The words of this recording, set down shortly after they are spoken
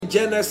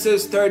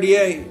Genesis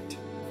 38.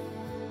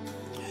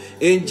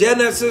 In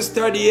Genesis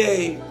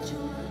 38,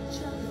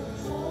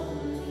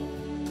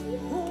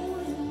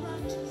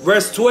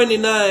 verse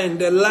 29,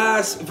 the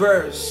last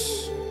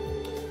verse.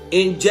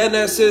 In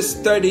Genesis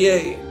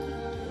 38.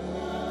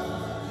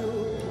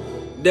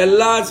 The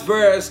last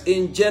verse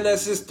in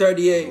Genesis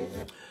 38.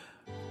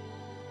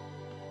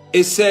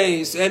 It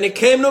says, and it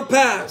came to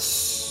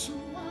pass,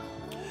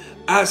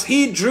 as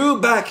he drew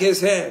back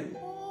his hand,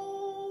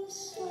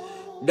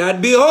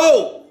 that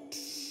behold,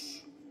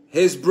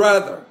 his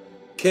brother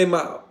came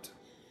out.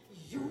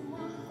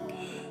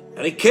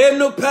 And it came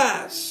to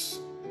pass,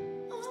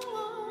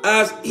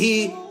 as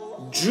he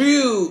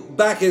drew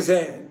back his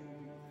hand,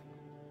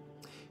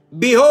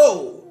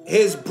 behold,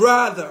 his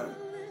brother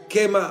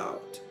came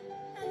out.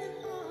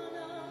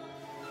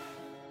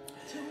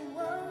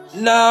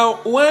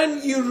 Now,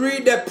 when you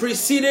read the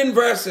preceding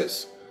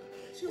verses,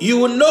 you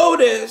will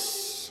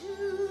notice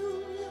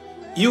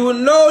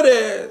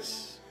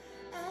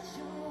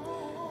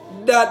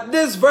that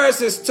this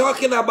verse is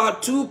talking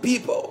about two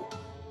people.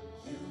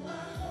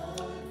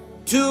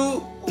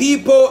 Two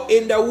people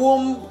in the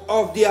womb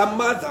of their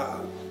mother.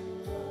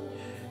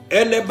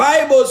 And the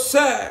Bible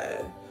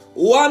said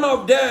one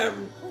of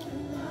them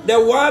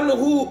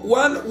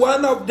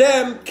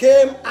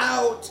came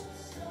out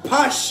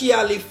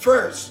partially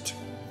first.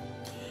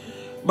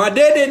 But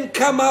they didn't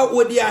come out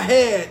with their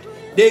head.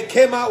 They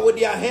came out with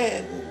their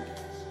hand.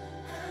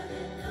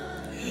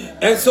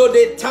 And so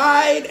they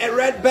tied a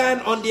red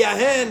band on their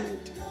hand,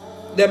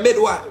 the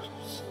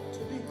midwives.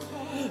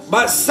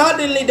 But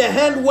suddenly the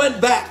hand went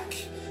back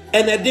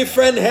and a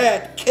different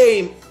head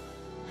came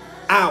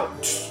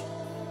out.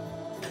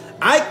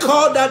 I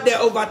call that the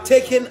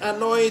overtaking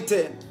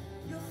anointing.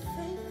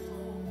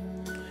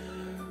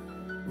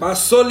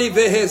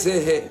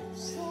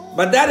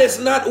 But that is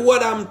not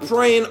what I'm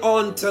praying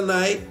on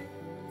tonight.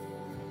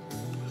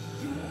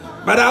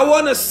 But I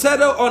want to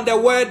settle on the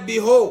word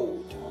behold.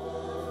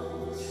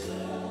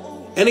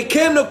 And it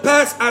came to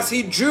pass as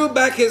he drew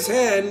back his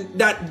hand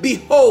that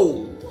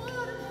behold,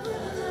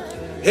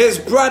 his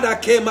brother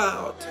came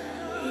out.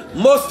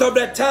 Most of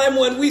the time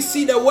when we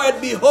see the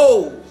word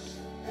behold,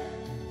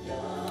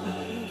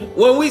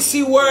 when we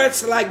see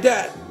words like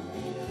that,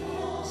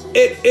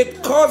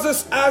 it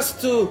causes us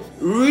to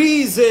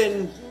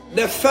reason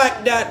the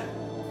fact that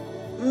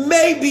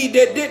maybe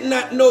they did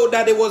not know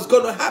that it was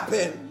going to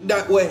happen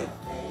that way.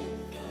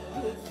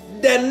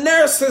 The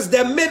nurses,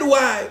 the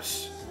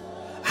midwives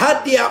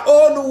had their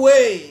own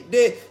way.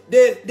 They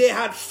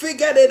had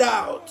figured it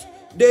out.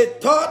 They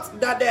thought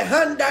that the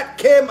hand that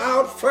came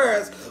out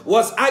first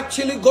was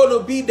actually going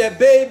to be the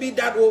baby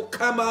that will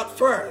come out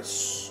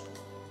first.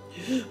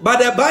 But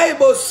the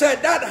Bible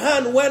said that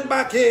hand went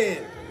back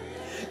in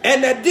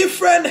and a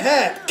different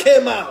head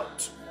came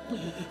out.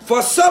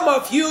 For some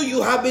of you,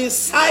 you have been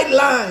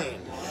sidelined.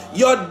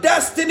 Your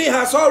destiny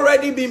has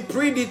already been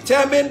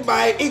predetermined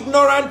by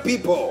ignorant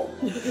people.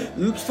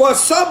 For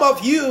some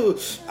of you,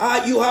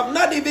 you have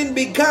not even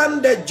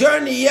begun the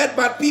journey yet,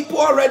 but people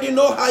already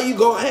know how you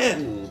go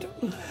end.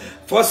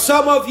 For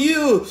some of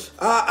you,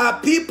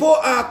 people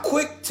are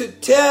quick to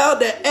tell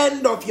the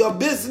end of your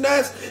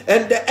business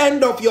and the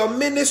end of your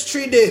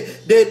ministry.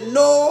 They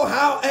know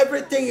how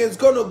everything is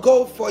going to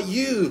go for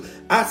you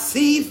as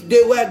if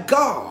they were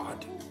God.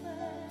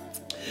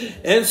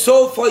 And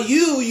so for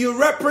you, you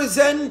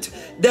represent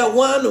the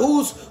one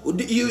who's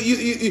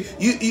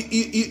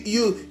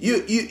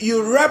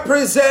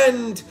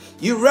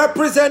you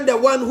represent the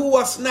one who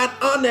was not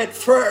honored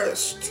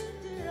first.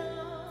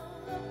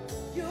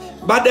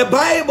 But the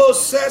Bible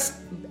says,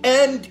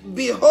 and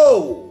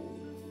behold,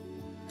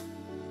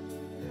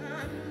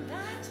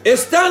 it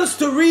stands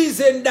to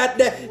reason that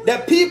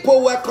the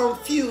people were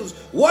confused.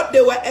 What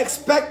they were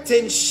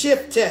expecting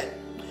shifted.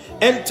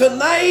 And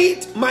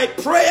tonight, my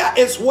prayer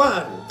is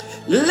one.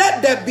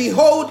 Let the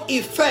behold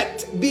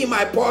effect be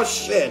my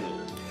portion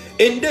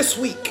in this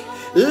week.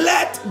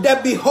 Let the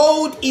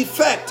behold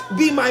effect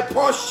be my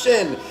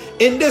portion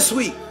in this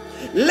week.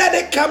 Let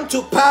it come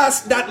to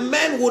pass that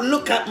men will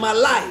look at my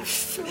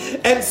life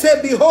and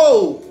say,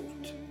 behold,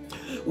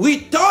 we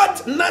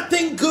thought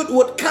nothing good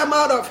would come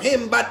out of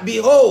him, but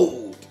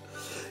behold,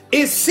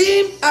 it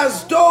seemed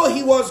as though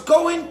he was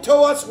going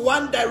towards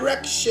one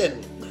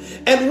direction.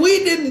 And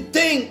we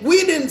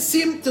didn't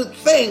seem to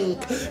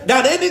think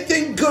that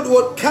anything good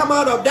would come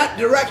out of that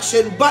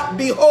direction. But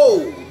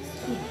behold,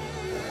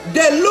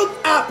 they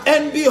looked up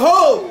and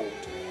behold,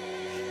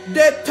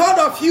 they thought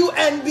of you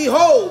and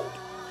behold,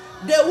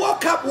 they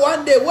woke up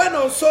one day, went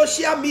on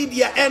social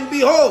media and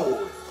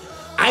behold,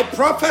 I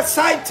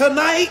prophesy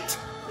tonight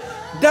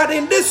that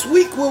in this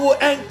week we will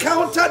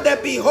encounter the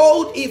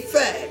behold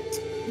effect.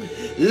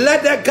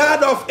 Let the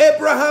God of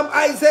Abraham,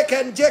 Isaac,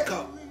 and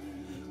Jacob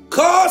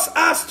cause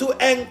us to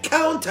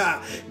encounter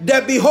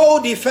the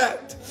behold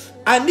effect.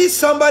 I need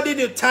somebody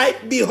to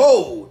type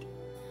behold.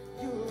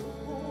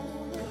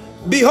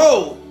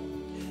 Behold.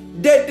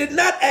 They did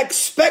not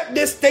expect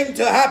this thing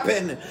to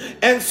happen.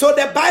 And so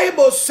the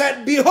Bible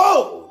said,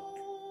 behold,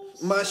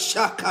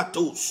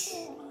 Mashakatus.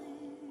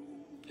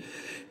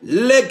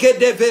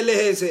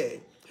 Legedeveleze.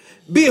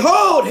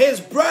 Behold, his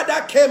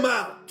brother came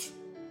out.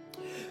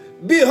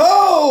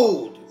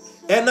 Behold,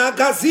 and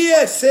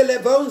Agazie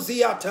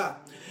Selevonziata.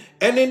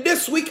 And in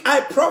this week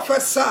I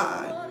prophesy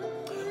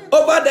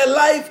over the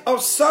life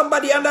of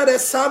somebody under the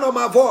sound of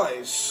my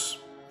voice.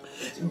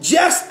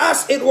 Just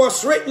as it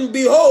was written,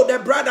 behold, the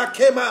brother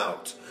came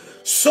out,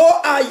 so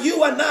are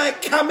you and I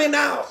coming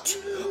out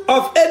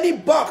of any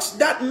box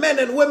that men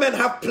and women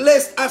have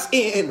placed us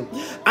in.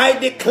 I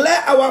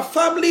declare our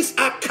families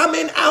are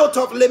coming out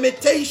of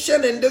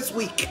limitation in this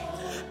week.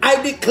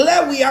 I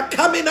declare we are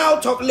coming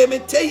out of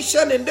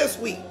limitation in this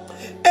week.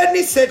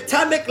 Any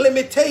satanic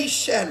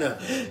limitation,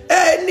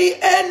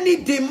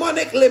 any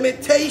demonic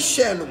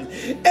limitation,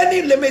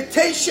 any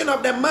limitation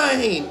of the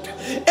mind,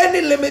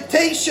 any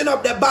limitation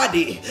of the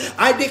body,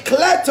 I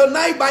declare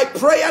tonight by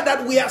prayer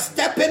that we are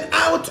stepping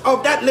out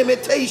of that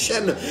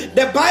limitation.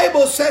 The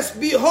Bible says,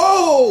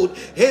 behold,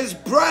 his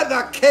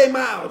brother came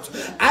out.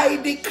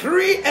 I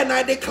decree and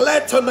I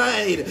declare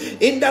tonight,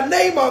 in the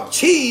name of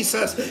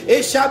Jesus,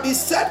 it shall be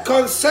said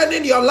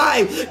concerning your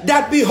life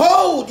that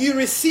behold, you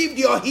received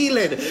your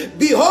healing.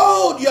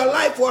 Behold, your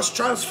life was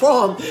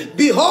transformed.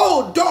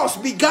 Behold, doors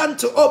began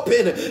to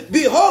open.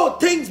 Behold,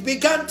 things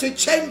began to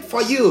change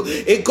for you.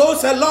 It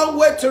goes a long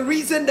way to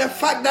reason the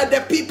fact that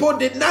the people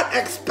did not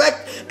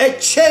expect a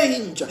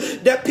change.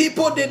 The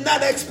people did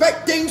not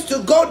expect things to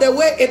go the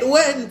way it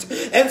went.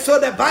 And so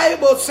the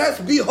Bible says,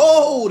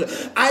 behold,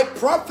 I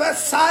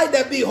prophesy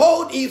the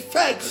behold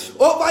effect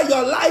over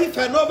your life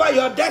and over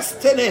your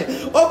destiny,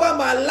 over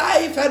my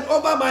life and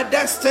over my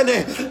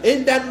destiny.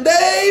 In the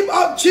name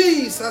of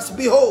Jesus,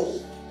 behold.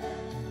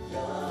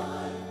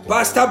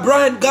 Pastor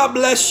Brian, God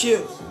bless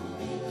you.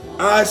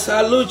 I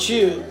salute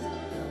you.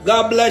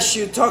 God bless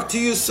you. Talk to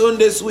you soon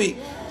this week.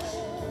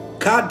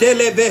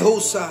 Kadele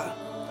Vehusa.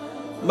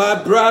 My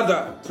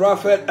brother,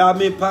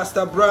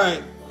 Pastor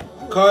Brian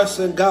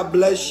Carson, God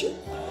bless you.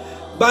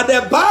 But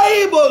the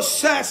Bible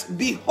says,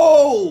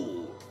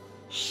 behold,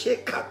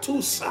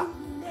 Shekatusa.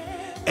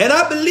 And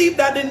I believe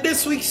that in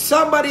this week,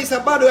 somebody is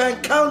about to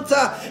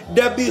encounter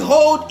the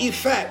behold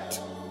effect.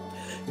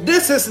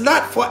 This is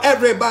not for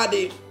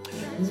everybody.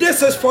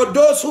 This is for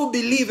those who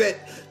believe it.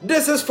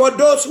 This is for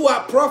those who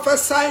are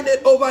prophesying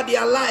it over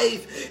their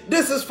life.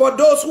 This is for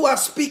those who are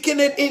speaking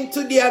it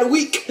into their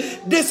week.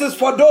 This is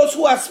for those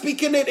who are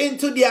speaking it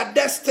into their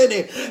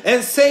destiny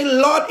and saying,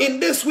 Lord, in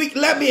this week,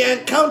 let me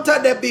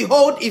encounter the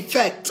behold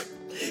effect.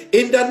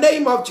 In the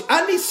name of,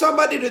 I need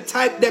somebody to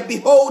type the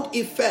behold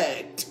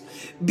effect.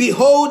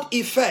 Behold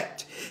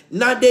effect.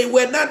 Now they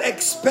were not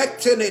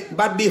expecting it,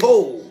 but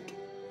behold.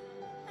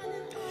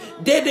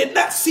 They did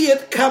not see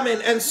it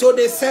coming, and so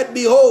they said,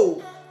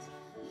 behold.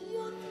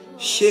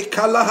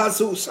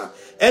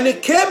 And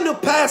it came to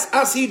pass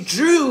as he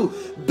drew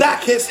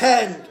back his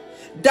hand,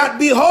 that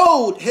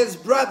behold, his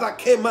brother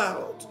came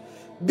out.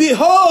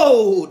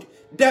 Behold,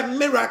 the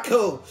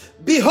miracle.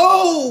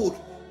 Behold,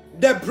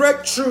 the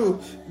breakthrough.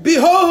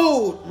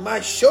 Behold, my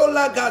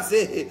shola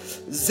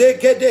gaze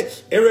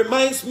zegede. It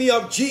reminds me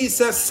of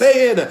Jesus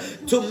saying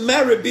to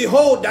Mary,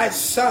 behold thy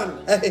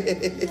son.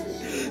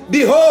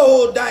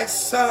 Behold thy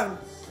son.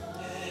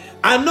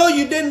 I know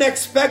you didn't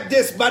expect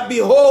this, but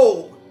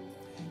behold,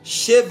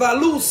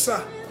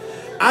 Shevalusa,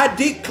 I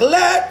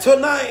declare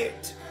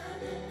tonight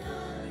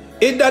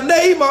in the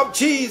name of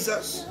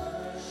Jesus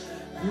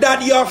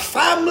that your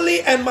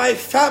family and my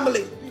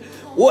family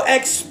will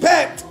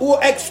experience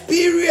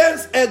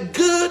a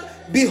good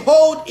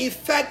behold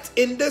effect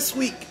in this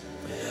week.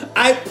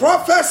 I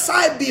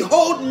prophesy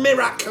behold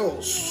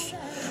miracles.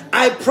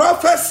 I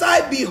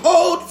prophesy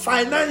behold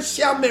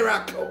financial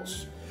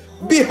miracles.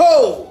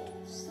 Behold,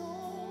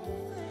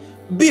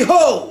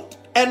 behold,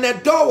 and the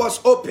door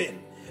was open.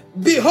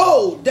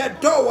 Behold, the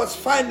door was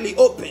finally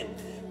open.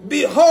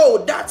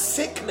 Behold, that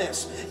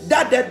sickness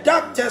that the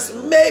doctors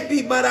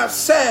maybe might have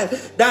said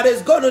that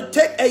is going to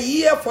take a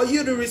year for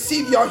you to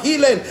receive your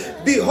healing.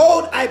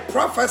 Behold, I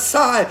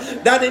prophesy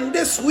that in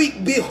this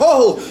week,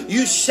 behold,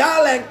 you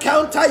shall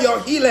encounter your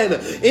healing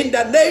in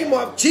the name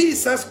of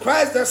Jesus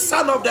Christ, the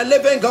Son of the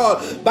living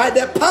God. By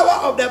the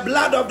power of the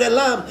blood of the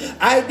Lamb,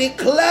 I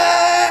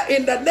declare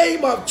in the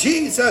name of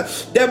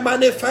Jesus the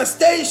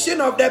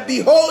manifestation of the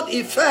behold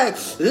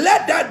effect.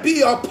 Let that be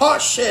your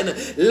portion.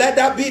 Let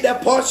that be the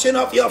portion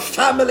of your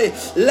family.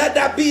 Let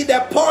that be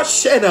the portion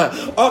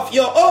of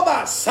your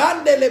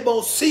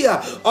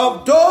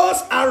of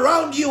those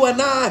around you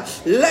and I.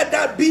 Let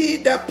that be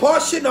the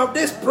portion of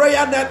this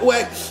prayer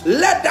network.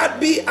 Let that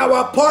be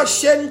our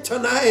portion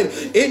tonight.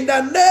 In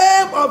the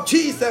name of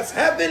Jesus,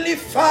 Heavenly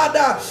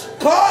Father,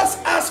 cause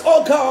us,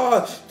 oh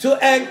God, to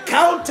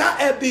encounter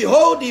a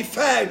behold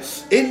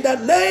effect. In the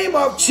name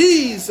of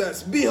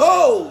Jesus,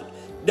 behold,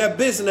 the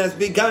business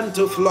began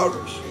to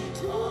flourish.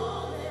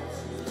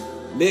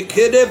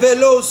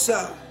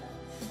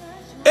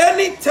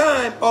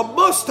 Anytime or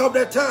most of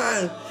the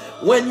time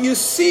when you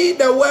see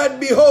the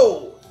word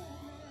behold,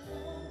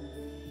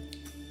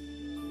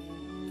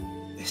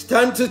 it's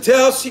time to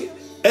tell you,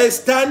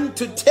 it's time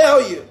to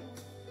tell you,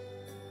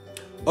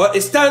 or it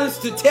stands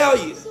to tell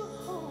you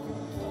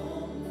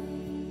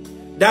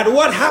that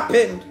what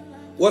happened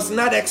was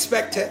not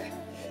expected.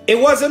 It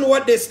wasn't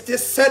what they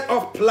set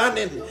off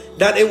planning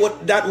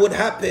that would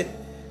happen.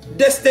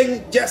 This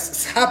thing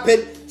just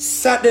happened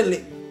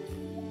suddenly.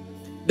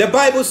 The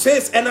Bible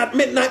says, and at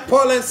midnight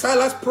Paul and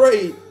Silas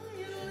prayed.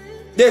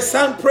 They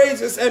sang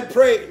praises and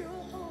prayed.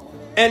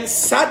 And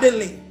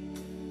suddenly,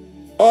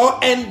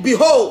 and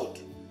behold,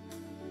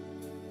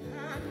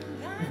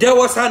 there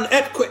was an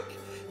earthquake.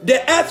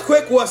 The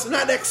earthquake was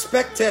not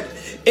expected.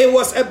 It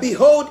was a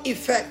behold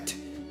effect.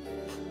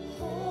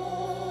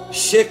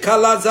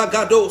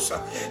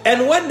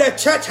 And when the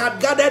church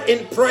had gathered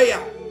in prayer,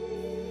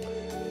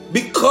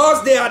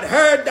 because they had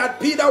heard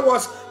that Peter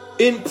was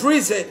in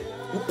prison,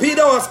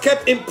 Peter was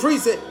kept in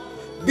prison,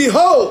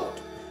 behold,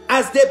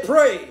 as they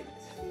prayed,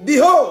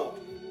 behold,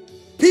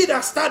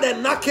 Peter started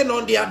knocking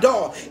on their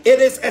door.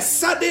 It is a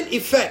sudden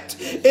effect.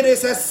 It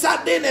is a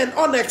sudden and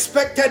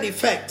unexpected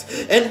effect.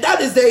 And that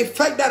is the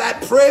effect that I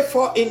pray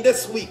for in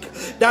this week.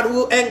 That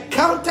we'll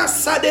encounter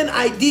sudden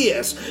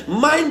ideas,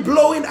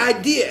 mind-blowing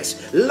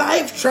ideas,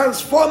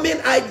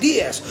 life-transforming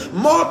ideas,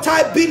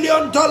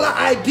 multi-billion-dollar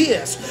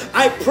ideas.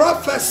 I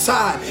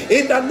prophesy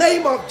in the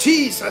name of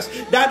Jesus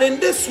that in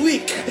this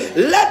week,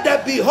 let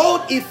the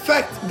behold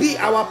effect be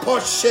our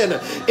portion.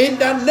 In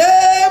the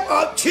name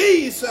of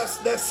Jesus,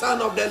 the Son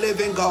of the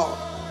living God.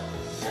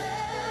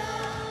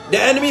 The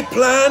enemy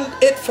planned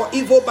it for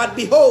evil, but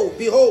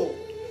behold,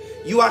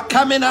 you are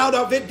coming out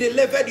of it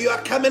delivered. You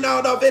are coming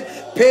out of it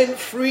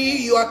pain-free.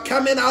 You are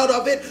coming out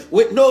of it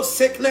with no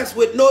sickness,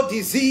 with no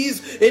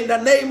disease. In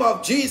the name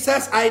of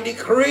Jesus, I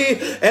decree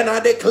and I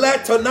declare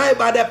tonight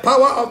by the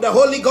power of the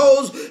Holy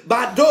Ghost,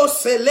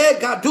 Badosele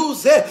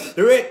gaduze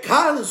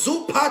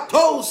rekanzu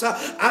patosa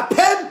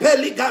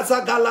apempeli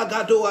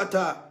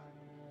gazagalagaduata.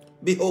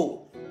 Behold.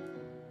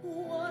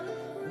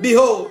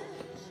 Behold,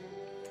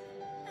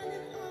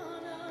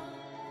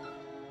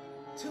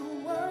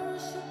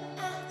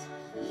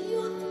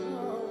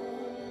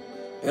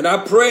 and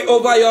I pray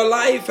over your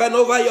life and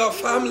over your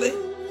family,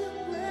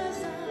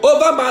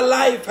 over my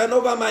life and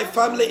over my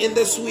family in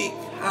this week,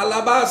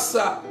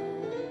 Alabasa,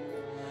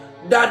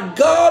 that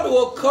God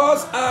will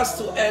cause us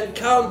to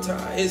encounter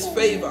His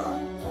favor,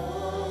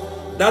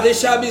 that it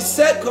shall be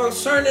said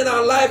concerning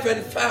our life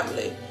and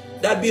family,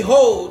 that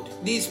behold,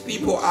 these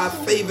people are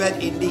favored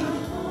indeed.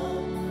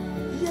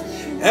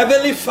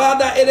 Heavenly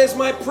Father, it is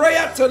my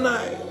prayer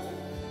tonight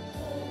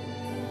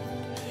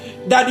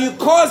that you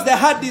cause the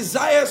heart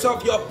desires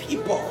of your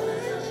people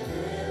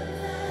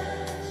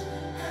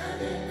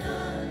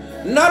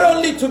not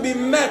only to be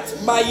met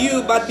by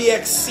you, but be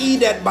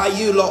exceeded by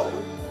you, Lord.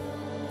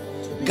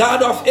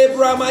 God of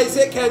Abraham,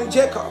 Isaac, and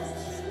Jacob,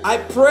 I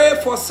pray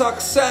for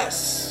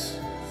success.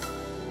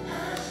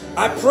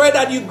 I pray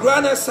that you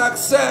grant us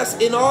success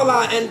in all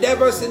our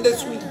endeavors in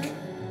this week.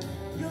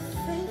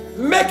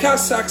 Make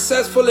us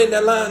successful in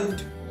the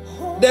land,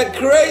 the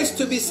grace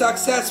to be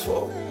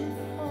successful.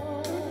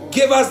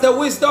 Give us the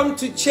wisdom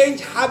to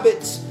change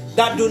habits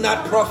that do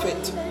not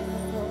profit.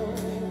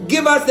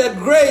 Give us the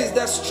grace,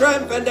 the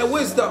strength, and the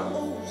wisdom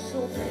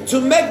to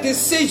make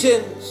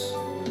decisions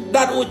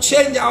that will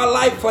change our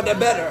life for the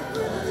better.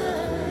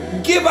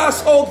 Give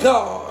us, oh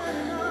God,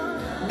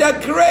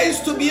 the grace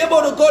to be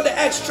able to go the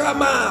extra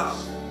mile,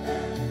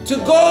 to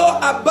go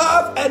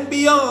above and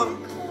beyond.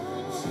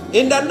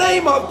 In the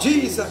name of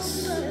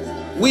Jesus,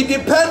 we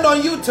depend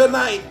on you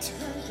tonight.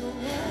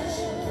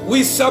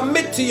 We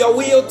submit to your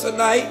will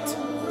tonight,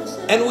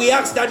 and we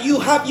ask that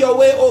you have your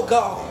way, oh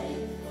God.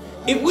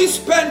 If we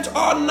spent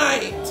all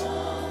night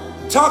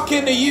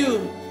talking to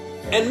you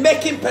and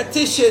making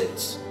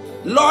petitions,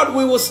 Lord,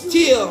 we will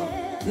still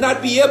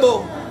not be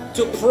able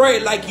to pray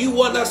like you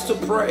want us to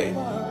pray.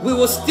 We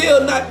will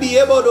still not be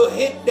able to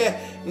hit the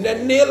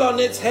nail on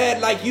its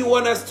head like you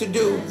want us to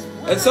do.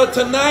 And so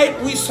tonight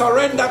we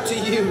surrender to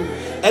you,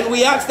 and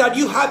we ask that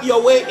you have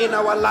your way in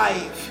our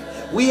life.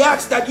 We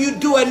ask that you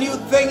do a new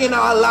thing in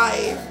our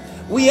life.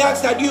 We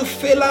ask that you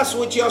fill us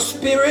with your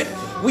spirit.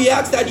 We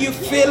ask that you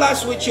fill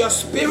us with your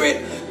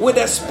spirit, with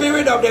the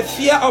spirit of the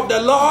fear of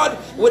the Lord,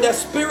 with the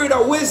spirit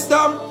of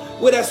wisdom,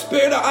 with the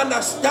spirit of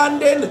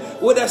understanding,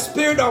 with the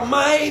spirit of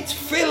might.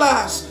 Fill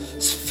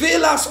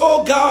us,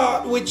 oh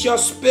God, with your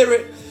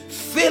spirit.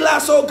 Fill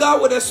us, oh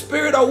God, with the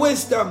spirit of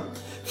wisdom.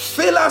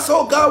 Fill us,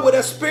 oh God, with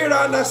a spirit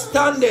of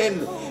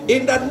understanding.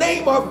 In the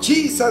name of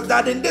Jesus,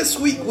 that in this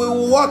week we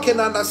will walk in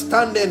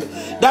understanding.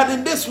 That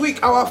in this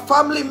week our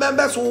family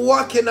members will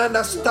walk in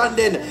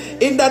understanding.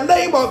 In the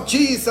name of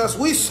Jesus,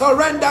 we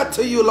surrender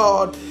to you,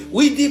 Lord.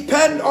 We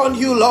depend on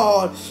you,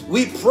 Lord.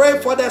 We pray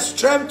for the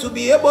strength to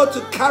be able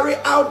to carry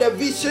out the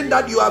vision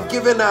that you have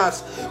given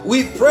us.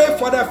 We pray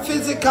for the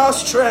physical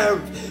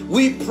strength.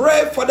 We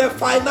pray for the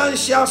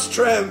financial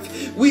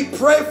strength. We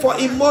pray for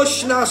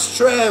emotional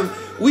strength.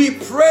 We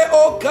pray,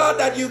 oh God,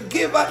 that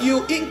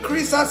you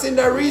increase us in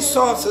the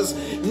resources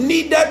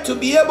needed to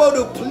be able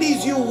to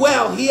please you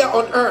well here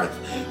on earth.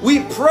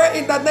 We pray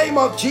in the name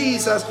of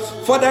Jesus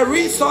for the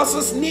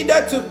resources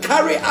needed to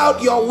carry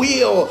out your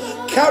will,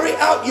 carry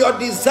out your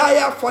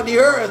desire for the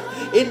earth.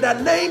 In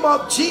the name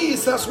of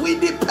Jesus, we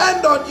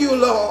depend on you,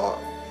 Lord.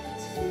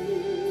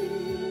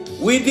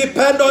 We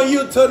depend on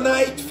you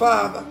tonight,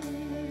 Father.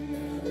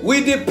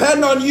 We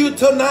depend on you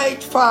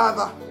tonight,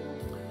 Father.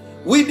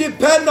 We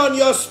depend on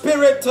your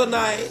spirit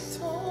tonight.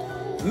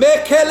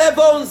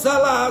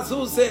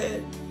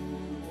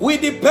 We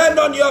depend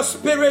on your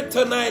spirit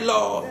tonight,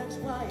 Lord.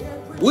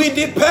 We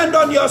depend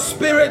on your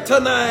spirit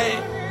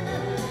tonight.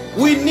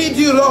 We need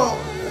you, Lord.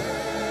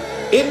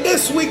 In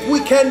this week, we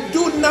can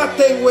do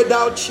nothing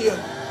without you.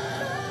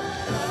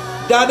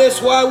 That is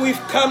why we've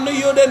come to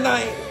you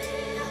tonight.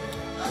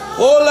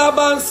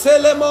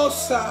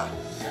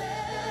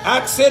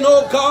 Asking,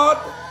 oh God,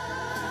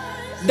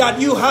 that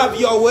you have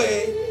your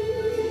way.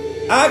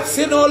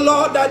 Asking, oh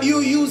Lord, that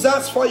you use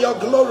us for your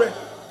glory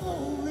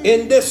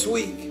in this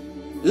week.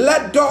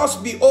 Let doors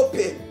be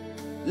open.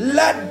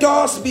 Let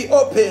doors be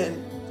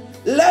open.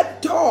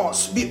 Let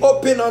doors be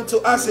open unto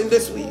us in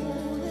this week.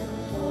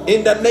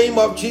 In the name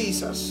of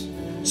Jesus.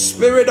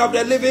 Spirit of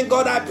the living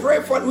God,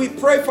 we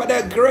pray for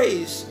the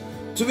grace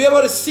to be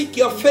able to seek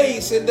your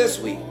face in this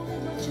week.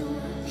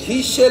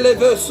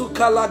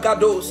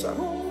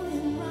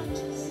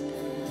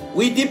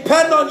 We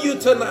depend on you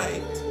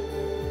tonight.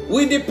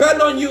 We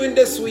depend on you in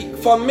this week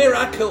for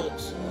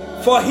miracles,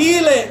 for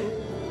healing,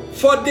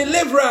 for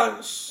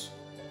deliverance.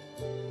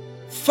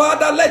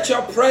 Father, let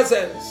your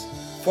presence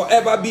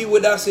forever be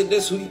with us in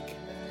this week.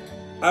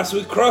 As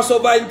we cross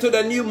over into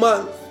the new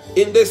month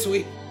in this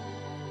week,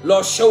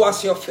 Lord, show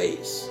us your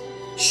face.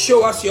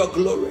 Show us your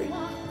glory.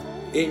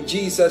 In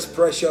Jesus'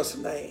 precious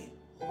name.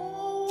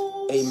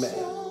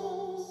 Amen.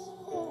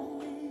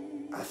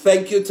 I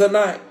thank you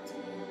tonight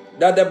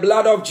that the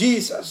blood of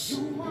Jesus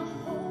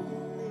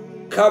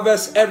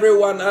covers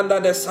everyone under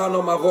the sound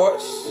of my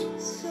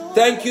voice.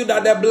 Thank you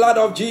that the blood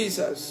of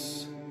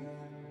Jesus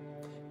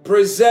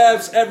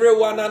preserves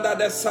everyone under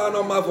the sound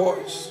of my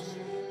voice.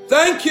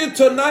 Thank you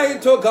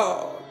tonight, oh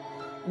God,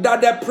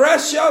 that the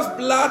precious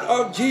blood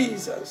of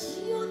Jesus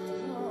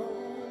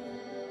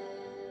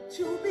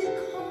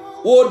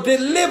will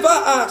deliver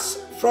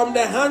us from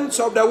the hands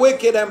of the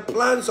wicked and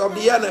plans of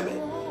the enemy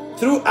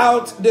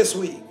throughout this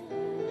week.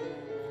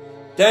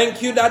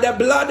 Thank you that the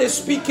blood is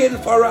speaking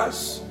for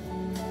us.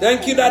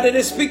 Thank you that it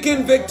is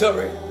speaking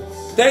victory.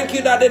 Thank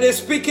you that it is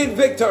speaking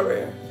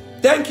victory.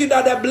 Thank you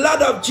that the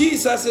blood of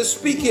Jesus is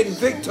speaking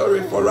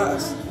victory for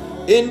us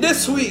in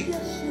this week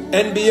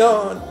and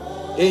beyond.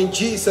 In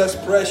Jesus'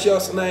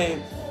 precious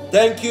name.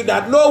 Thank you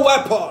that no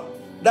weapon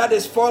that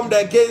is formed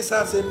against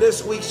us in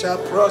this week shall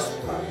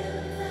prosper.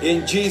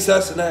 In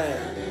Jesus' name.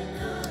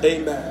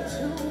 Amen.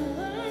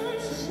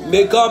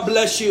 May God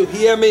bless you.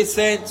 Hear me,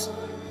 saints.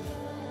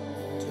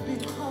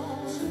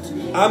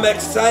 I'm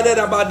excited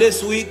about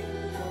this week.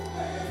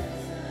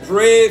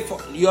 Pray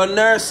for your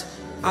nurse.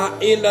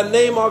 In the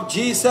name of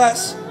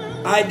Jesus,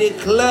 I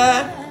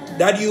declare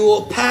that you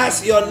will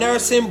pass your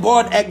nursing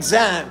board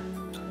exam.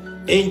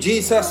 In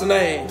Jesus'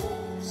 name.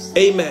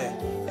 Amen.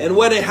 And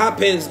when it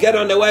happens, get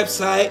on the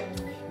website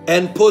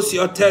and post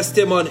your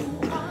testimony.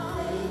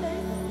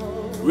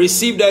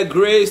 Receive the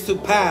grace to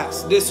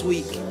pass this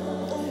week.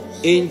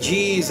 In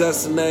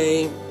Jesus'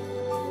 name.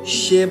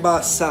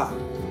 Shebasa.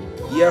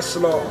 Yes,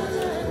 Lord.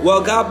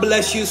 Well, God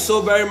bless you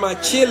so very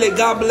much. Chile,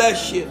 God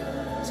bless you.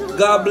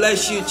 God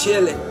bless you,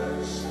 Chile.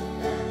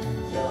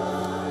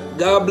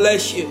 God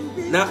bless you.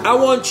 Now, I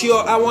want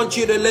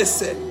you to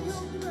listen.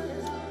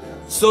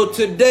 So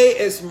today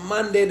is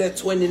Monday the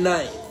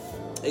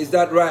 29th. Is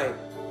that right?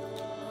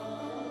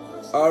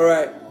 All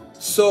right.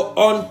 So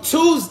on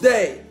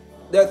Tuesday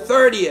the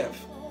 30th,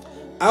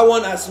 I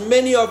want as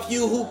many of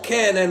you who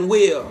can and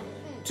will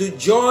to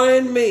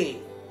join me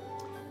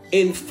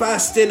in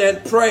fasting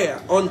and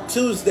prayer on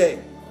Tuesday.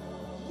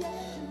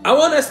 I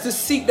want us to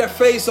seek the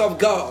face of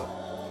God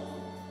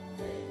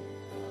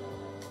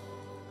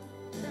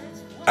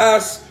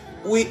as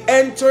we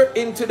enter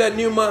into the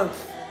new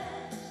month.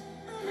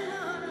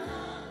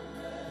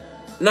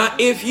 Now,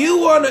 if you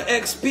want to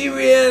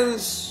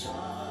experience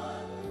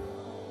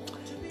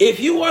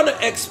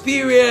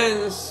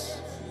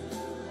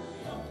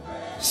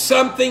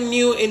something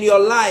new in your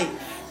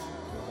life,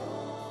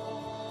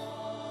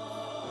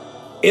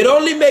 it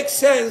only makes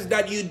sense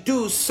that you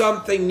do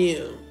something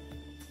new.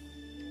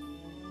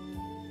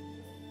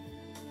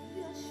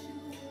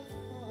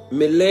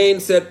 Milane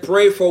said,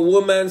 pray for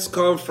women's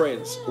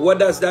conference. What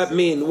does that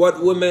mean?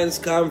 What women's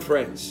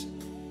conference?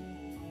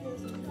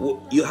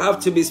 You have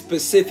to be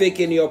specific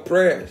in your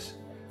prayers.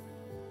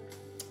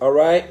 All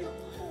right?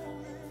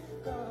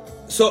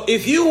 So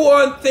if you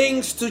want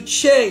things to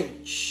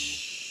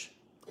change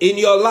in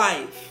your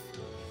life,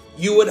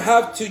 you would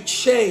have to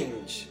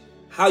change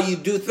how you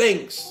do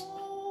things.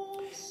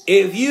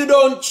 If you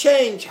don't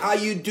change how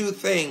you do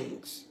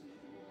things,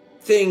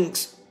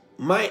 things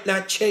might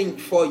not change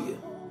for you.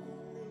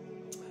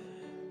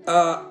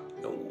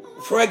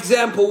 For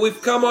example,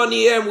 we've come on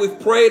here and we've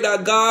prayed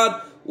that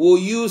God will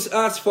use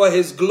us for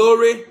His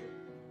glory.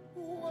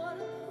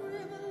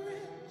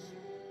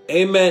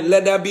 Amen.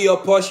 Let that be your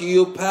portion.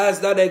 You pass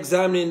that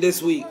exam in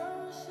this week.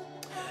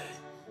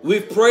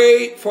 We've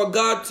prayed for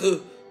God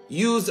to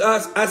use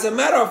us. As a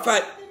matter of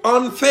fact,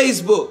 on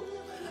Facebook,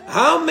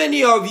 How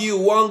many of you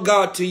want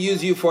God to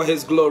use you for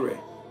His glory?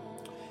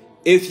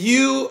 If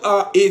you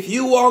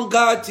want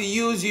God to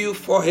use you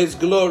for His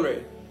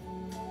glory,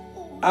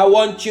 I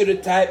want you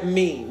to type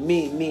me,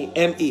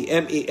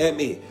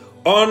 M-E,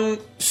 on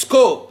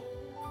Scope.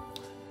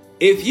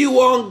 If you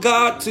want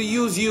God to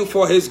use you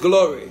for His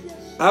glory,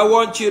 I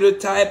want you to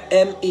type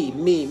M-E,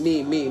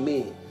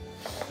 me.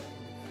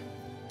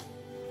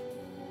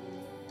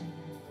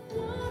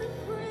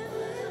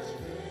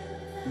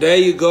 There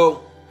you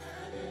go.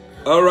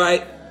 All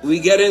right, we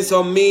getting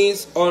some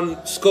me's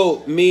on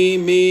Scope.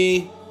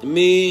 Me.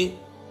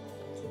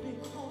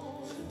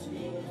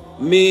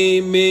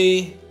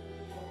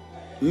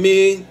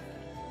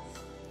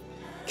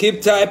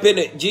 Keep typing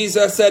it.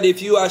 Jesus said,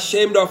 if you are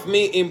ashamed of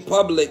me in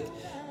public,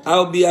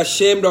 I'll be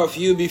ashamed of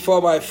you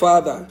before my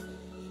Father.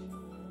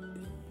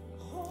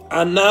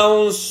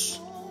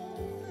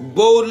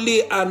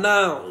 Boldly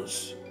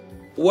announce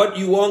what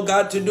you want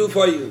God to do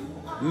for you.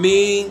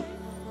 Me.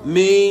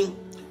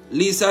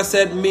 Lisa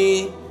said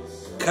me.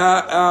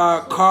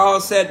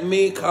 Carl said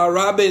me. Carl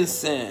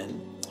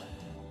Robinson.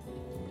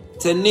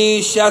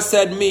 Tanisha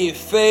said me.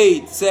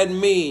 Faith said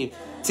me.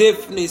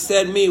 Tiffany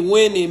said me.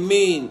 Winnie,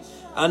 me.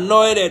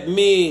 Anointed,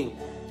 me.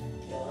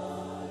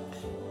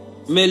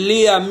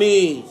 Melia,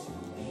 me.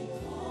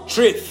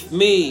 Triff,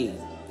 me.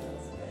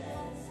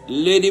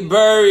 Lady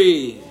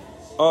Berry.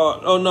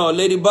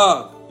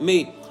 Ladybug,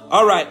 me.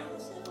 All right.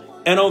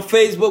 And on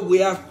Facebook, we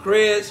have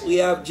Chris, we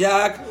have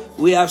Jack,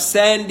 we have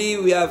Sandy,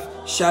 we have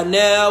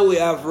Chanel, we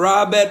have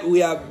Robert, we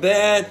have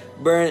Ben,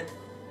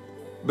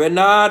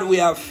 Bernard, we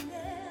have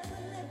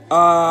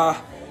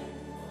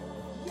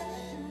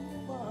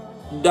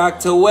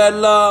Dr.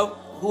 Wedlove.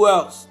 Who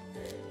else?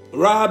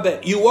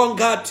 Robert. You want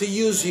God to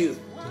use you.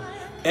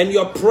 And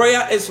your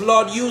prayer is,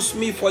 Lord, use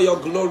me for your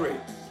glory.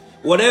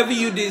 Whatever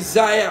you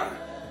desire,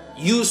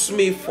 use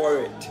me for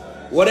it.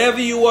 Whatever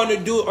you want to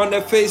do on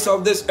the face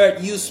of this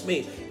earth, use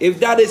me. If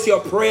that is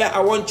your prayer, I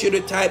want you to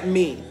type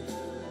me.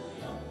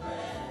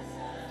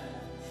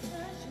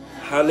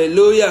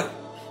 Hallelujah.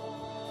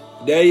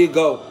 There you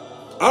go.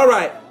 All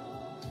right.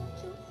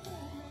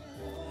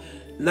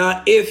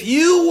 Now, if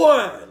you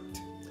want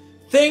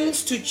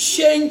things to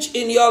change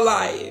in your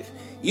life,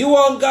 you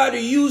want God to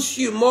use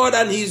you more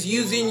than He's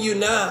using you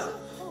now.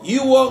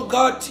 You want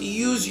God to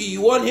use you.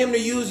 You want Him to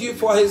use you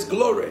for His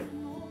glory.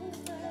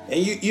 And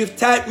you've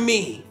typed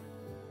me.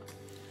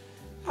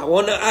 I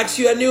want to ask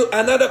you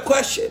another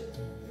question.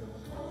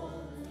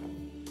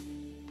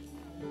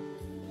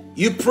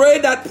 You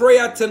prayed that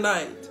prayer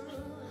tonight.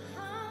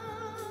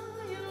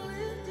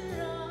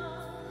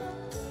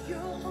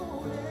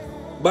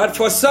 But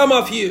for some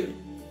of you,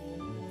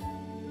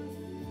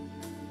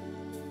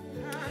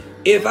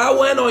 if I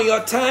went on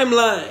your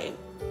timeline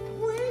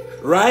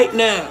right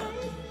now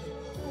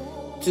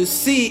to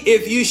see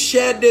if you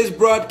shared this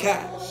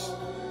broadcast,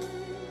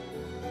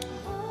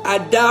 I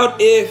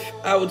doubt if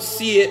I would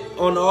see it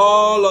on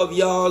all of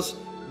y'all's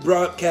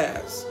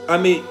broadcasts.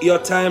 Your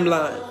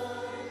timeline.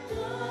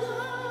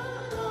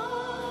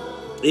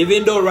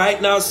 Even though right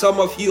now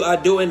some of you are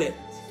doing it.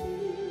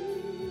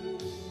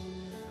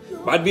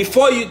 But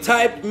before you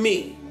typed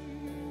me,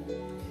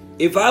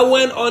 if I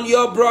went on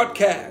your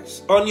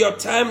broadcast, on your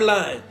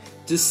timeline,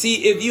 to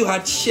see if you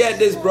had shared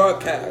this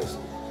broadcast,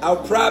 I'll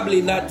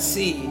probably not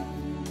see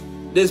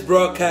this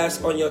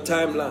broadcast on your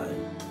timeline.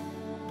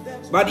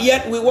 But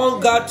yet we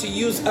want God to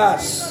use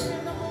us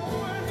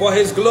for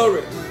His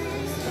glory.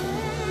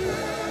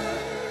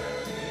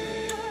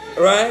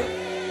 Right?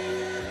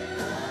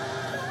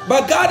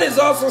 But God is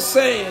also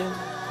saying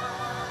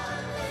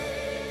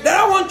that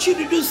I want you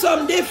to do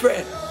something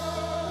different.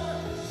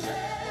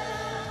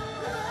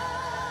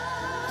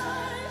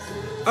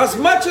 As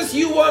much as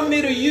you want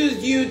me to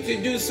use you to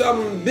do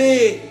something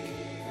big,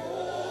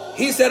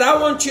 He said, I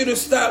want you to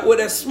start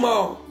with a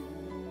small.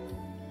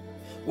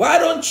 Why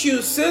don't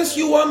you, since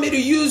you want me to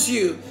use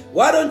you,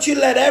 why don't you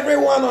let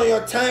everyone on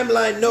your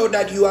timeline know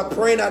that you are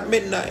praying at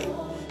midnight?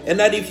 And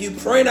that if you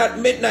pray at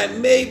midnight,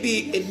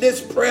 maybe this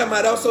prayer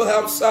might also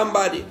help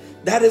somebody.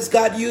 That is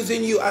God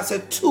using you as a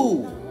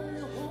tool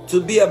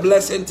to be a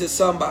blessing to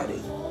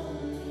somebody.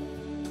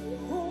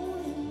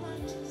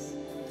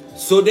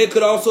 So they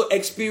could also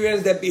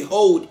experience the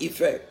behold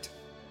effect.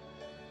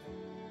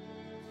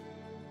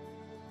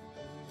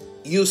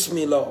 Use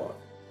me, Lord.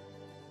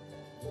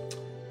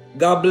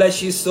 God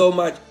bless you so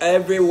much.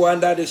 Everyone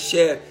that is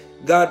shared,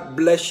 God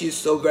bless you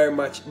so very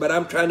much. But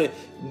I'm trying to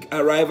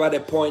arrive at a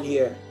point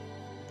here.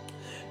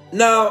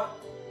 Now,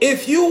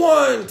 if you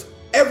want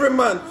every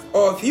month,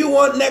 or if you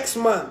want next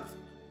month,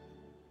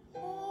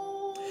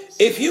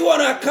 if you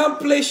want to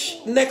accomplish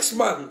next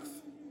month,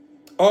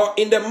 or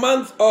in the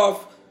month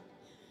of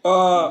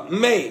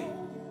May,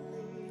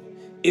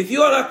 if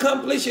you want to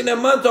accomplish in the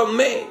month of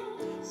May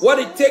what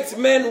it takes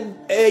men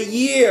a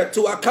year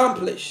to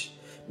accomplish,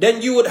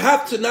 then you would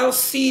have to now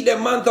see the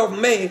month of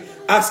May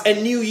as a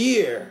new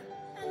year.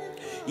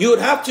 You would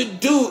have to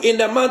do in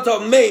the month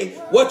of May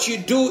what you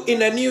do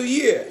in a new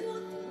year.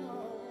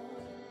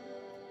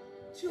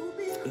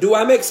 Do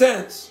I make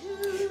sense?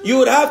 You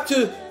would have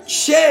to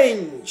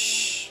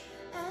change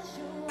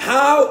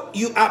how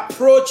you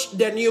approach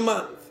the new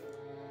month.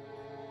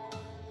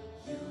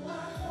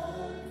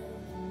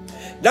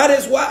 That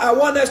is why I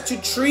want us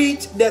to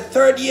treat the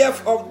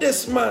 30th of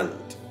this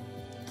month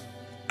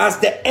as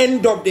the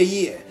end of the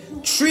year.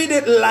 Treat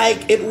it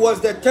like it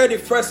was the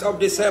 31st of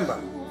December.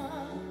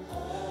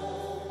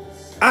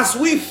 As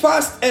we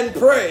fast and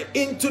pray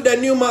into the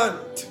new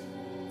month,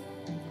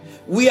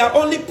 we are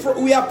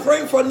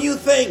praying for new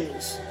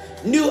things,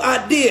 new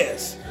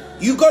ideas.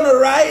 You're going to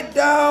write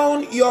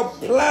down your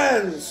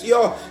plans.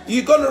 You're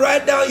going to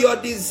write down your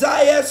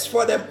desires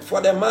for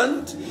the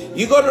month.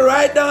 You're going to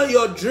write down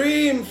your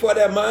dream for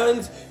the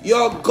month,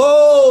 your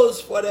goals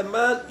for the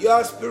month, your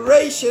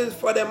aspirations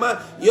for the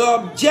month,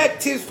 your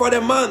objectives for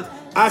the month.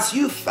 As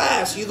you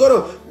fast, you're going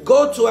to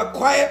go to a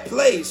quiet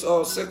place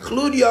or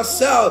seclude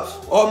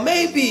yourself. Or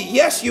maybe,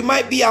 yes, you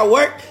might be at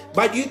work,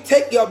 but you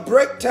take your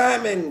break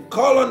time and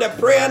call on the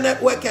prayer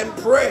network and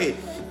pray.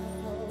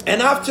 And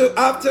after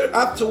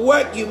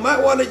work, you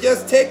might want to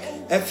just take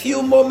a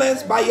few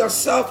moments by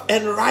yourself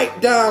and write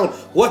down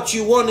what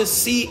you want to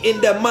see in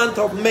the month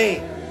of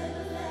May.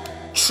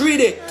 Treat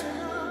it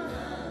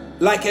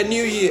like a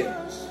new year.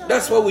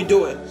 That's what we're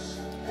doing.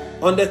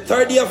 On the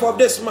 30th of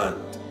this month,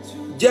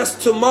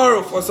 just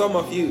tomorrow for some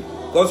of you,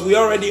 because we're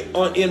already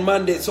in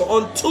Monday. So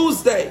on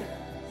Tuesday,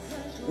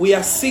 we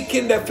are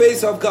seeking the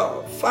face of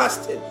God,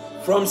 fasting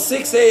from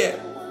 6 a.m.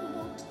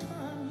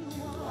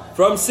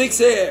 From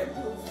 6 a.m.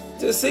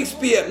 to 6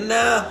 p.m.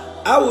 Now,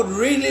 I would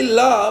really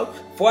love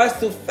for us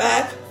to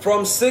fast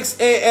from 6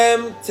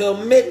 a.m. till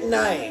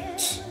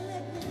midnight.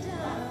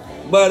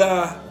 But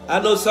I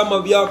know some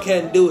of y'all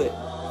can't do it.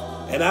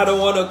 And I don't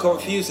want to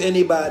confuse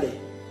anybody.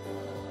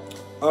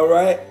 All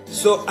right?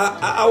 So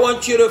I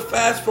want you to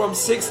fast from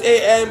 6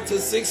 a.m. to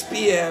 6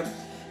 p.m.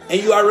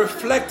 And you are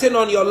reflecting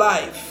on your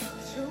life.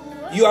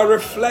 You are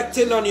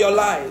reflecting on your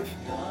life.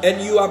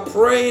 And you are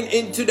praying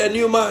into the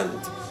new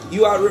month.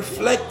 You are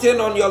reflecting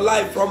on your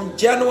life from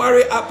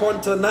January up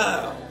until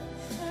now.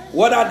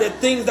 What are the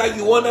things that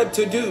you wanted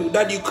to do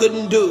that you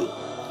couldn't do?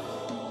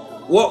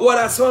 What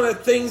are some of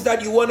the things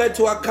that you wanted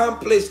to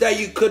accomplish that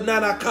you could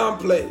not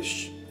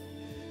accomplish?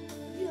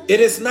 It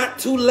is not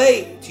too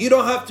late. You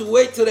don't have to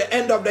wait till the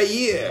end of the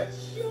year.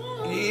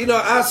 You know,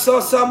 I saw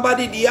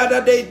somebody the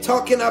other day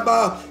talking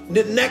about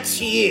the next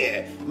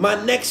year.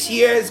 My next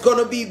year is going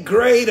to be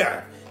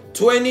greater.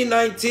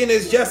 2019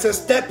 is just a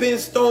stepping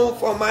stone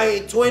for my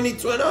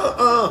 2020.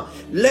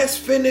 Let's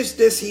finish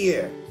this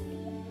year.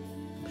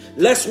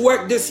 Let's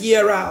work this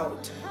year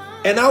out.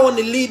 And I want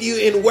to lead you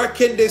in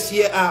working this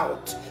year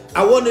out.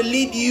 I want to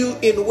lead you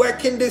in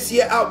working this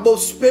year out,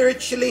 both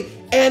spiritually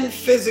and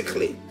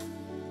physically.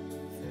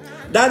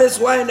 That is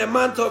why in the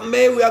month of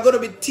May, we are going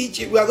to be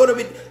teaching. We are going to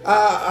be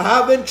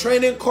having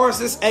training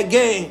courses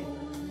again.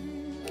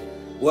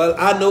 Well,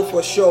 I know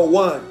for sure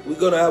one. We're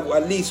going to have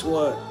at least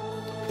one.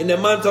 In the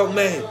month of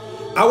May,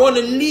 I want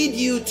to lead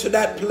you to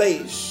that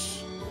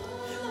place.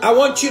 I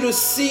want you to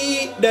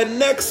see the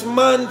next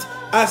month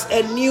as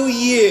a new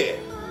year.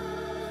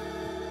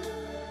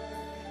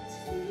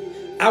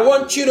 I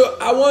want you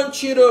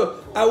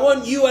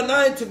and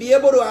I to be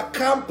able to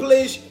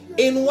accomplish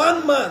in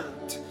 1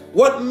 month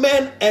what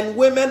men and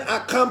women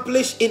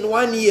accomplish in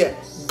 1 year.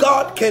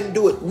 God can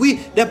do it.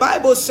 The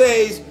Bible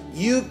says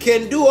you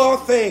can do all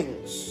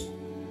things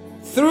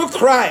through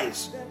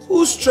Christ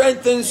who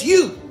strengthens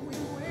you.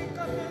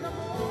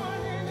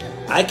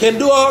 I can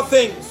do all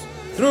things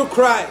through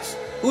Christ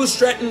who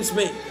strengthens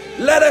me.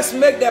 Let us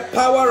make the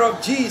power of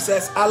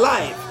Jesus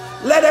alive.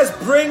 Let us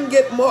bring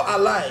it more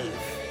alive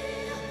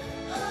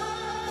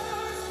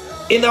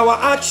in our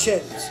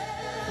actions.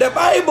 The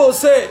Bible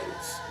says,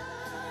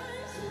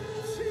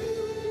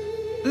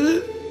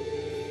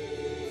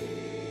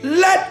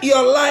 let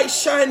your light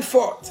shine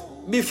forth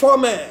before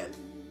men,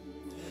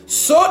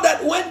 so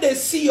that when they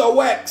see your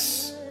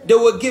works, they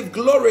will give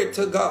glory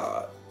to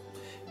God.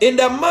 In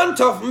the month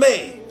of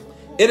May,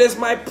 it is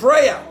my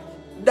prayer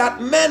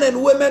that men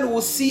and women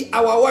will see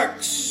our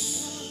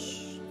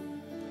works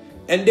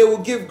and they will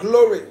give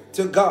glory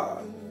to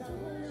God.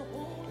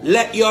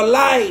 Let your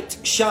light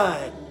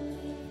shine.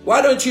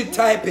 Why don't you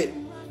type it?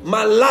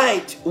 My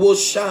light will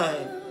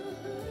shine.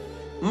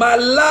 My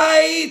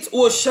light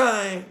will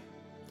shine.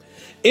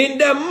 In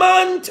the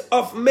month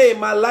of May,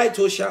 my light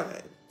will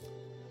shine.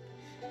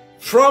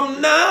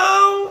 From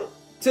now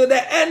to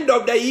the end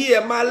of the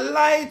year, my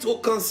light will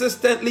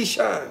consistently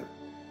shine.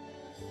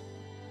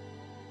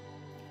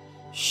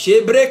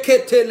 If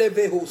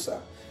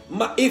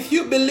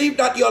you believe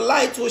that your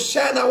light will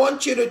shine, I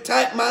want you to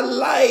type, my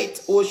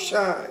light will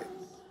shine.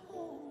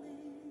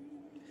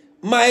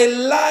 My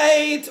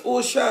light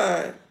will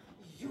shine.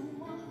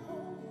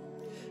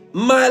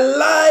 My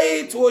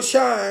light will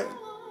shine.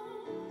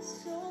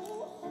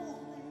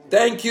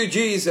 Thank you,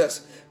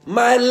 Jesus.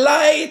 My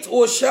light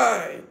will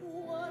shine.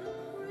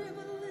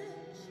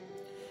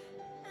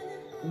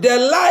 The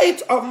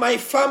light of my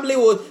family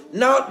will...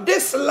 Now,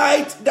 this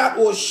light that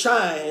will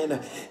shine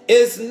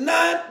is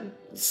not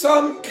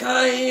some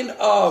kind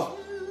of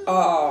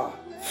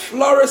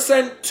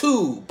fluorescent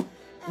tube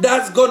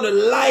that's going to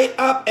light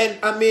up and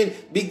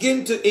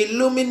begin to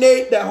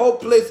illuminate the whole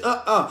place.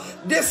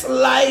 This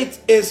light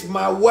is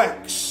my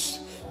works.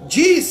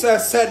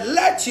 Jesus said,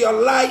 let your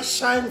light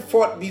shine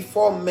forth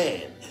before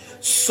men,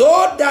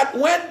 so that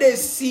when they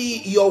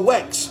see your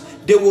works,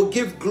 they will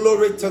give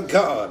glory to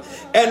God.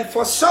 And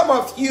for some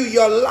of you,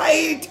 your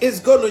light is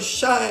going to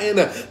shine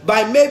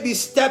by maybe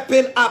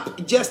stepping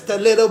up just a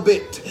little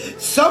bit.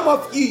 Some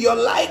of you, your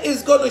light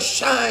is going to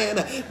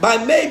shine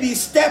by maybe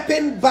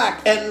stepping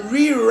back and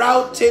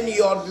rerouting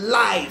your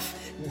life.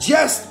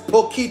 Just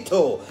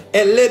poquito,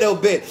 a little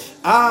bit.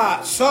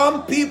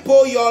 Some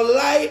people, your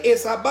light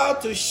is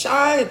about to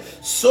shine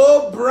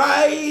so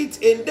bright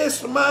in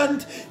this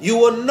month, you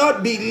will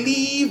not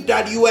believe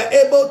that you were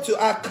able to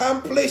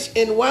accomplish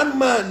in 1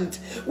 month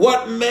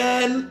what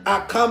men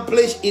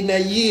accomplish in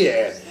a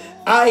year.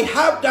 I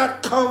have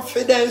that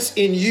confidence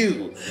in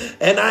you,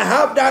 and I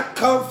have that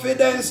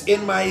confidence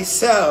in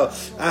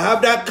myself. I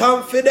have that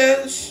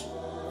confidence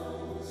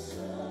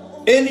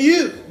in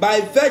you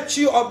by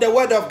virtue of the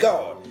word of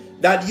God,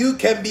 that you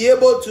can be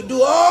able to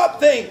do all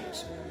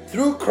things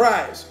through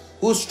Christ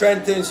who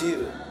strengthens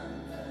you.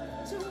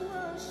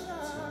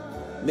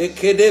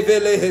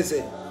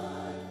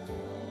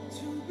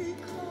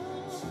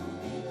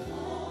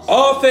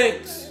 All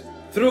things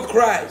through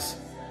Christ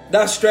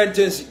that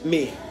strengthens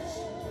me.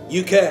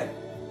 You can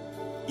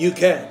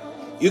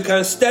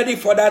study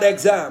for that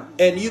exam,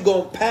 and you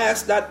gonna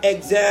pass that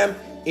exam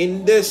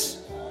in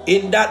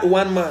that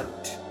 1 month.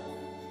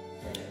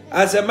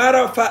 As a matter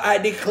of fact, I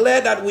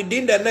declare that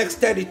within the next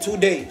 32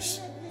 days,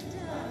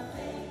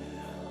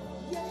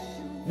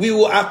 we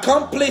will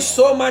accomplish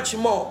so much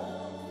more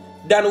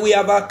than we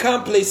have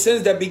accomplished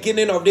since the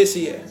beginning of this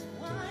year.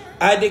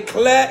 I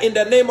declare in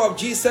the name of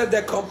Jesus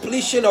the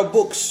completion of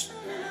books.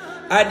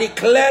 I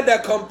declare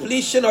the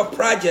completion of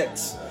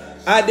projects.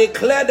 I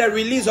declare the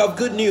release of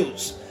good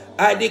news.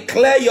 I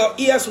declare your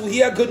ears will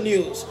hear good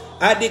news.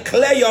 I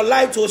declare your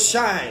light will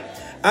shine.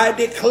 I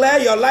declare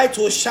your light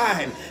will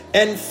shine.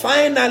 And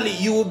finally,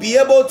 you will be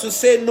able to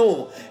say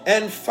no.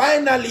 And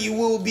finally, you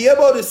will be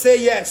able to say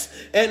yes.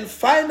 And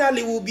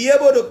finally, we'll be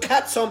able to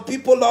cut some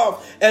people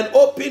off and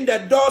open the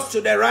doors to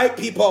the right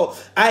people.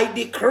 I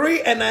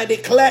decree and I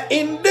declare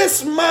in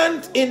this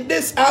month, in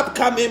this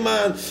upcoming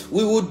month,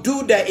 we will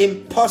do the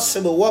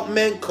impossible, what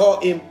men call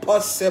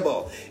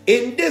impossible.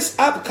 In this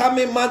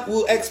upcoming month,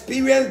 we'll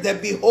experience the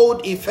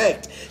behold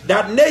effect,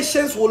 that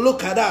nations will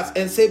look at us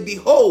and say,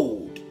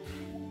 behold.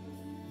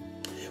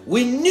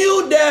 We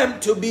knew them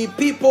to be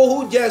people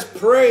who just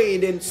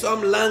prayed in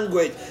some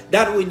language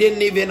that we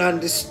didn't even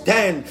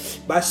understand.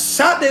 But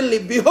suddenly,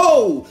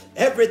 behold,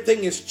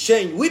 everything is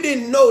changed. We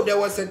didn't know there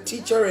was a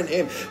teacher in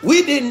him.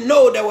 We didn't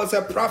know there was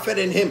a prophet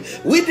in him.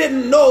 We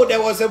didn't know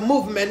there was a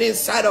movement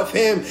inside of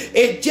him.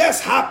 It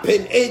just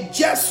happened. It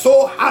just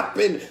so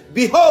happened.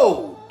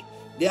 Behold,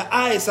 their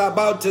eyes are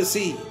about to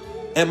see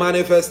a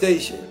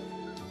manifestation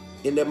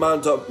in the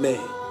month of May.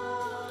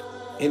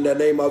 In the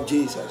name of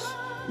Jesus.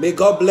 May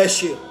God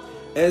bless you.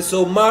 And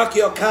so mark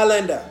your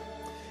calendar.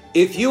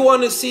 If you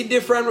want to see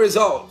different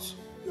results,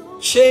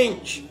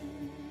 change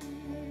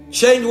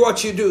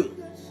what you do.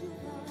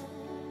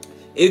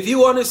 If you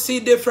want to see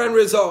different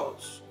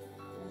results,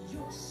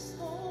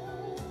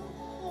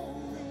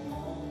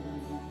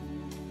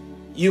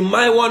 you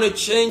might want to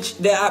change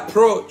the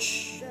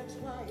approach.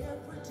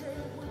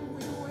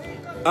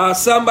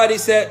 Somebody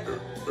said,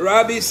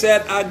 Rabbi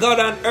said, I got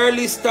an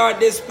early start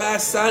this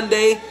past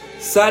Sunday.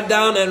 Sat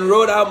down and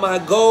wrote out my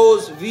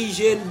goals,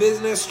 vision,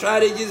 business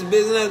strategies,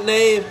 business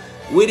name,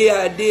 witty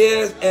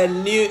ideas,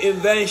 and new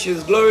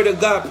inventions. Glory to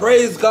God.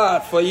 Praise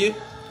God for you.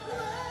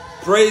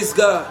 Praise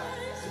God.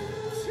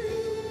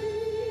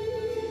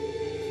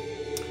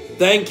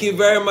 Thank you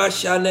very much,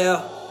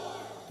 Chanel.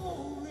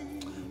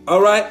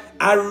 All right.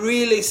 I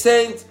really,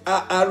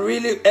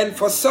 and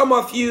for some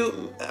of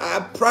you,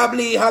 I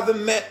probably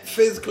haven't met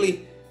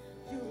physically.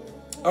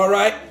 All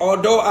right.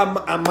 Although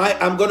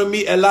I'm going to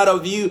meet a lot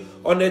of you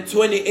on the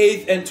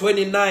 28th and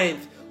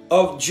 29th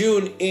of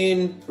June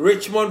in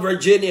Richmond,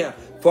 Virginia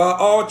for our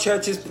All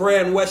Churches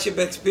Prayer and Worship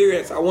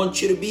Experience. I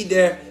want you to be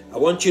there.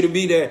 I'm going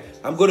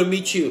to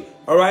meet you.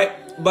 All right.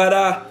 But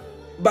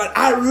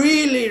I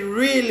really,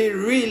 really,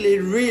 really,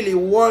 really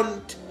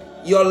want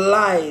your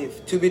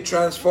life to be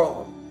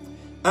transformed.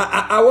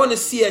 I want to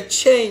see a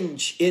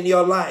change in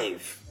your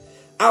life.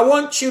 I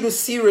want you to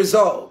see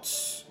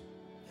results.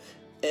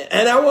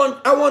 And I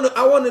want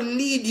to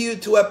lead you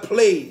to a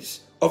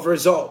place of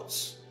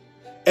results.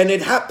 And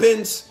it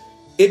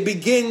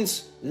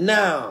begins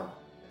now.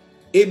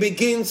 It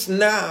begins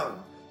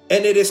now.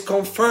 And it is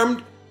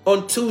confirmed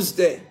on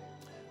Tuesday.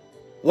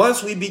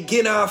 Once we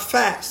begin our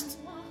fast.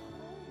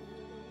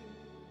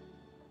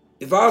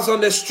 If I was on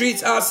the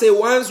streets, I'll say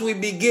once we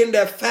begin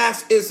the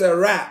fast, it's a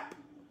wrap.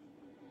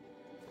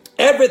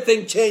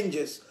 Everything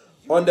changes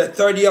on the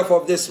 30th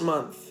of this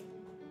month.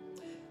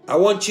 I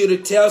want you to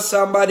tell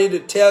somebody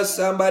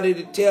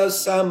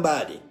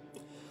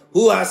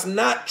who has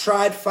not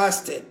tried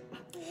fasting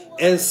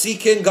and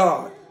seeking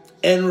God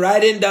and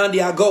writing down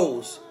their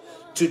goals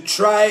to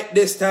try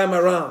this time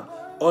around.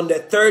 on the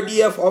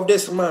 30th of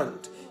this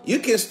month. You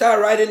can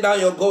start writing down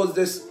your goals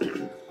this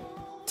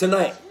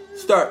tonight.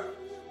 Start.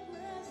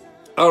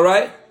 All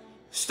right?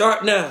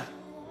 Start now.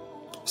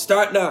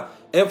 Start now.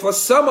 And for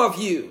some of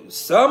you,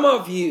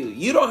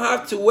 you don't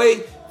have to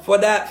wait for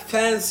that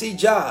fancy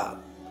job.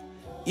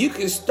 You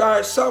can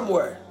start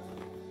somewhere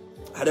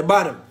at the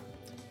bottom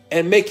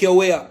and make your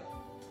way up.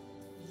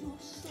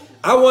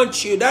 I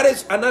want you. That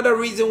is another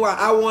reason why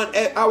I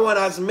want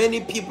as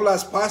many people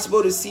as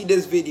possible to see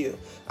this video.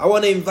 I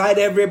want to invite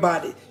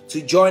everybody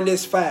to join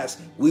this fast.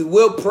 We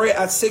will pray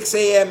at 6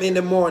 a.m. in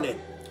the morning.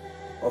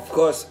 Of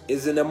course,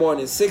 it's in the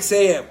morning, 6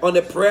 a.m. on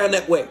the prayer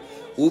network.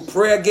 We'll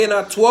pray again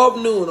at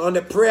 12 noon on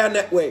the prayer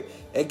network.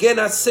 Again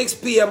at 6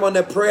 p.m. on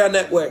the prayer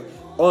network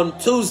on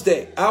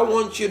Tuesday. I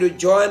want you to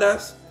join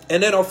us.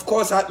 And then, of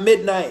course, at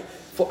midnight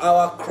for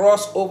our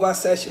crossover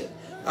session.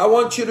 I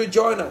want you to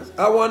join us.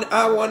 I want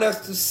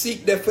us to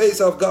seek the face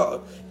of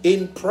God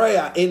in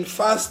prayer, in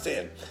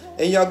fasting.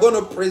 And you're going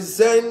to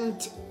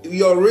present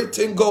your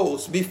written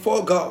goals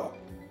before God.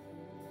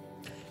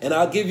 And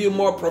I'll give you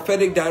more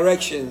prophetic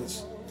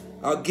directions.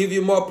 And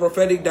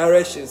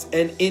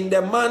in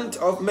the month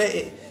of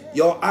May,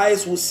 your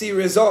eyes will see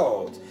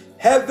results.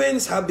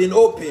 Heavens have been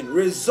opened.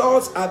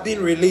 Results have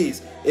been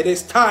released. It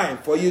is time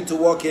for you to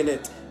walk in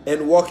it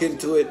and walk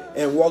into it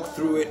and walk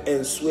through it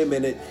and swim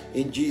in it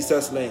in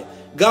Jesus' name.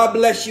 God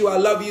bless you. I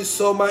love you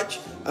so much.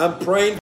 I'm praying